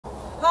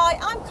Hi,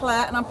 I'm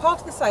Claire and I'm part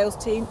of the sales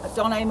team at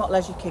Don Amott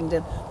Leisure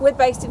Kingdom. We're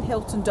based in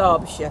Hilton,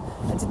 Derbyshire,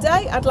 and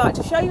today I'd like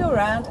to show you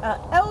around our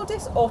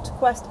Elddis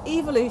Autoquest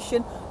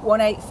Evolution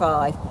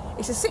 185.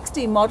 It's a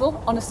 16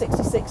 model on a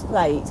 66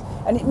 plate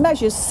and it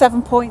measures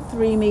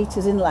 7.3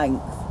 metres in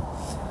length.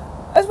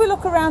 As we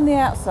look around the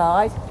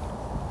outside,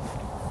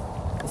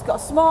 it's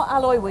got smart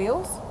alloy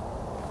wheels,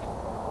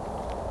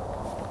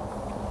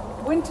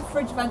 winter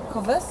fridge vent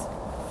covers,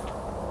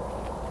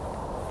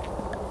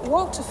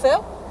 water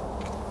fill,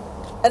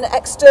 an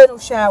external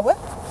shower,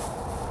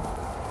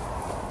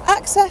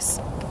 access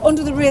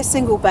under the rear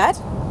single bed.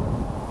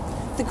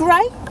 The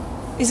grey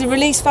is a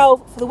release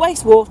valve for the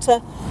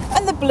wastewater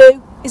and the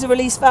blue is a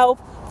release valve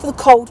for the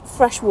cold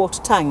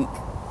freshwater tank.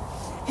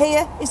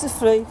 Here is the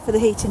flue for the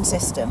heating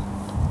system.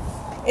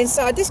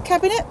 Inside this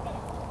cabinet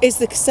is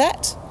the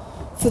cassette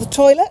for the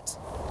toilet,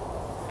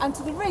 and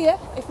to the rear,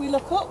 if we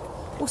look up,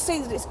 we'll see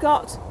that it's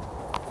got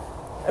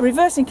a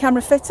reversing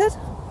camera fitted.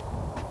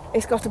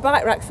 It's got a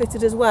bike rack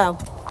fitted as well.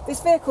 This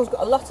vehicle's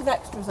got a lot of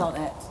extras on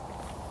it.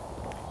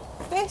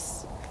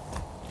 This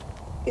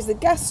is the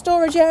gas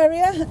storage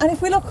area, and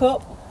if we look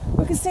up,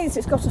 we can see that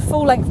it's got a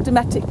full-length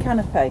Dometic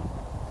canopy.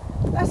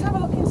 Let's have a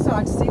look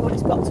inside to see what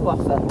it's got to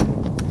offer.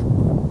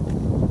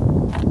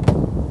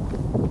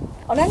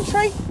 On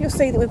entry, you'll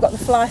see that we've got the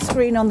fly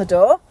screen on the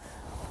door.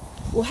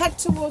 We'll head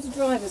towards the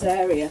driver's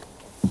area.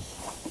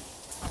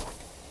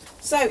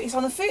 So it's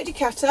on a Peugeot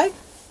Ducato,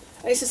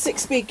 and it's a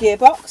 6-speed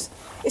gearbox.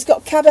 It's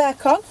got cab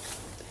aircon.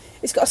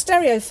 It's got a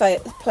stereo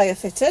player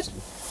fitted,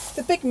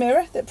 the big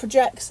mirror that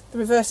projects the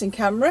reversing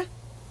camera,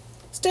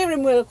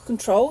 steering wheel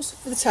controls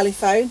for the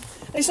telephone,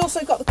 and it's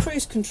also got the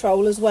cruise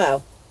control as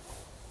well.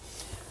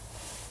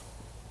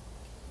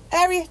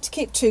 Area to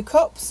keep 2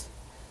 cups,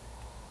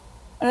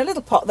 and a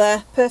little pot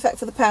there, perfect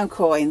for the pound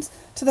coins.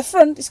 To the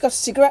front, it's got a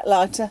cigarette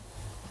lighter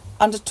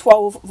and a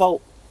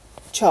 12-volt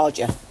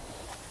charger.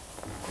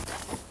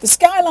 The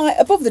skylight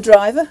above the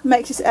driver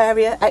makes this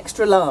area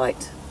extra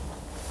light.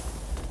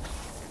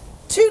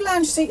 2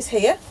 lounge seats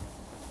here,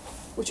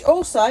 which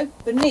also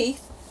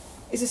beneath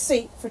is a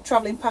seat for a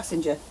travelling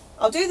passenger.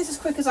 I'll do this as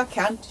quick as I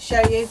can to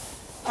show you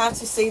how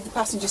to see the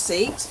passenger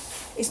seat.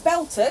 It's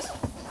belted.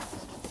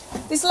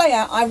 This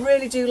layout I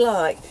really do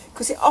like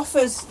because it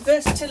offers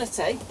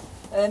versatility.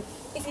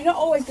 If you're not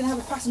always going to have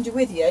a passenger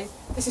with you,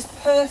 this is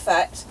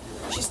perfect.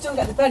 You still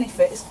get the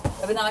benefits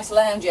of a nice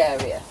lounge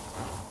area.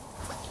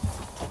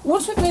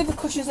 Once we've moved the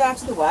cushions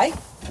out of the way,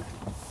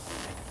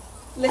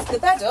 lift the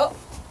bed up,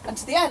 and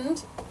to the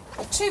end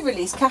 2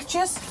 release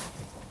catches.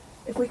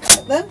 If we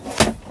clip them,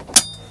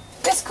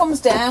 this comes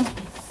down,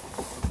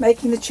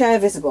 making the chair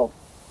visible.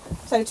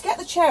 So to get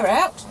the chair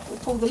out, we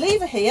pull the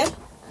lever here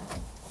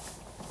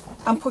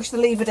and push the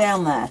lever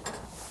down there.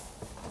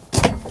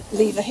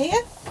 Lever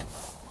here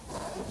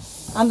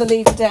and the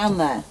lever down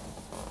there.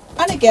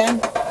 And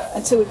again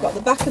until we've got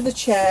the back of the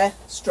chair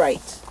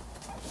straight.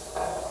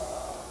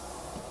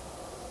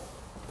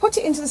 Put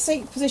it into the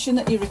seat position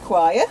that you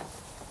require,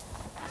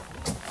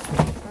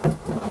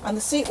 and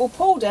the seat will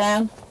pull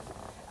down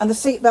and the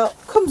seat belt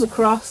comes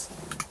across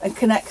and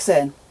connects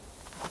in.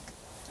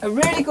 A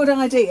really good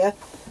idea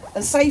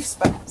and safe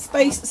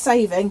space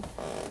saving,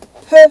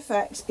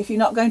 perfect if you're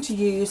not going to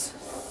use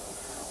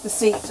the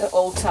seat at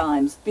all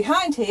times.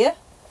 Behind here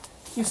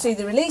you see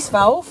the release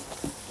valve,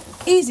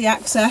 easy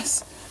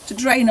access to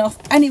drain off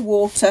any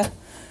water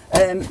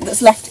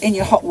that's left in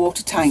your hot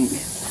water tank.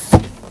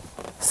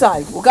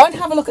 So we'll go and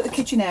have a look at the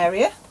kitchen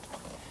area.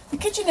 The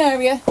kitchen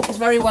area is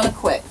very well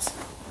equipped.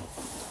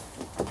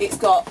 It's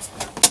got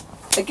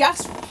a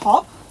gas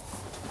hob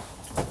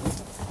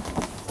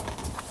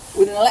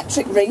with an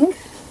electric ring,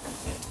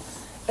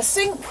 a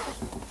sink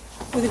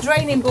with a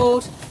draining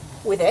board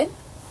within.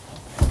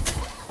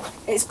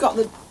 It's got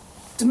the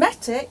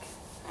Dometic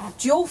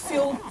dual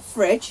fuel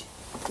fridge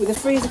with a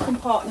freezer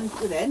compartment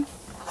within,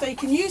 so you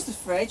can use the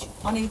fridge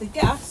on either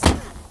gas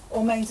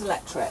or mains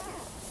electric.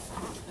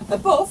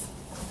 Above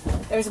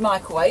there is a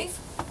microwave,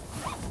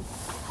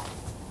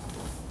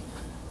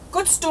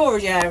 good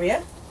storage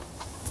area.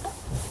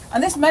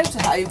 And this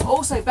motorhome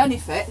also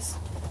benefits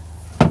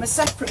from a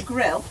separate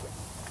grill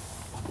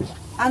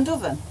and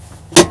oven.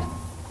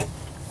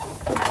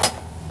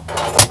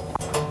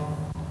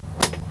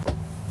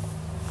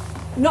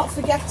 Not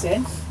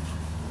forgetting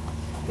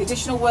the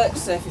additional work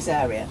surface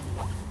area.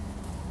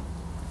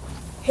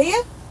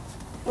 Here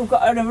we've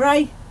got an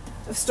array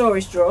of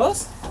storage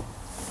drawers,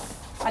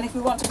 and if we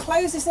want to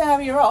close this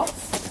area off,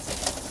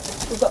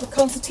 we've got the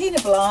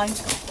concertina blind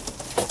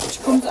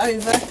which comes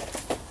over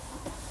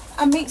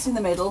and meets in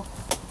the middle,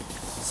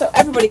 so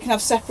everybody can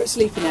have separate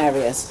sleeping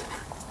areas.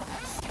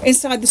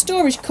 Inside the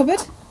storage cupboard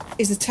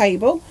is the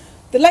table.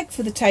 The leg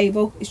for the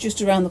table is just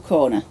around the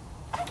corner.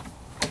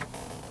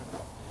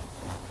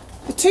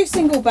 The 2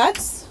 single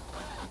beds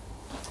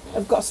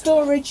have got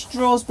storage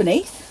drawers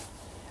beneath,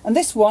 and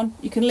this one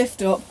you can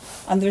lift up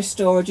and there is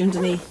storage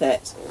underneath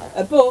it.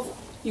 Above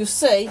you'll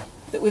see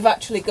that we've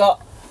actually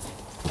got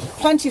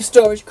plenty of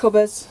storage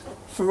cupboards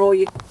for all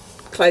your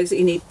clothes that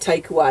you need to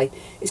take away.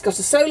 It's got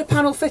a solar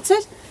panel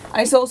fitted,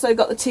 and it's also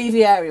got the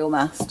TV aerial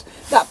mast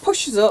that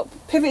pushes up,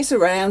 pivots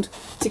around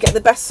to get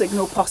the best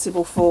signal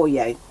possible for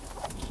you.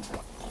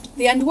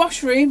 The end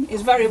washroom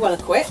is very well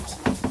equipped.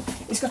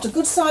 It's got a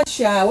good sized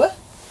shower.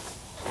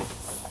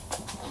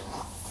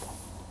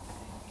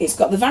 It's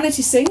got the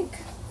vanity sink,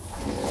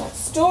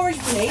 storage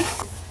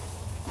beneath,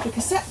 the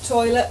cassette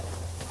toilet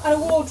and a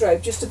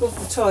wardrobe just above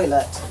the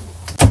toilet.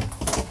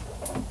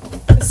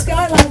 The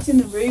skylight in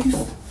the roof,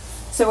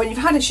 so when you've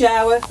had a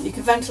shower you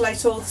can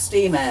ventilate all the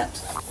steam out.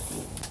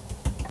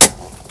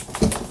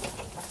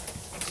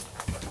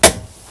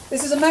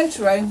 This is a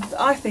motorhome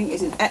that I think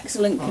is in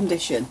excellent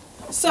condition.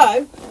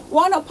 So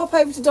why not pop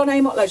over to Don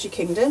Amott Leisure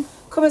Kingdom,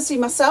 come and see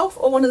myself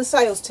or one of the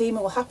sales team and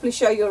we'll happily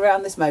show you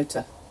around this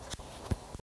motor.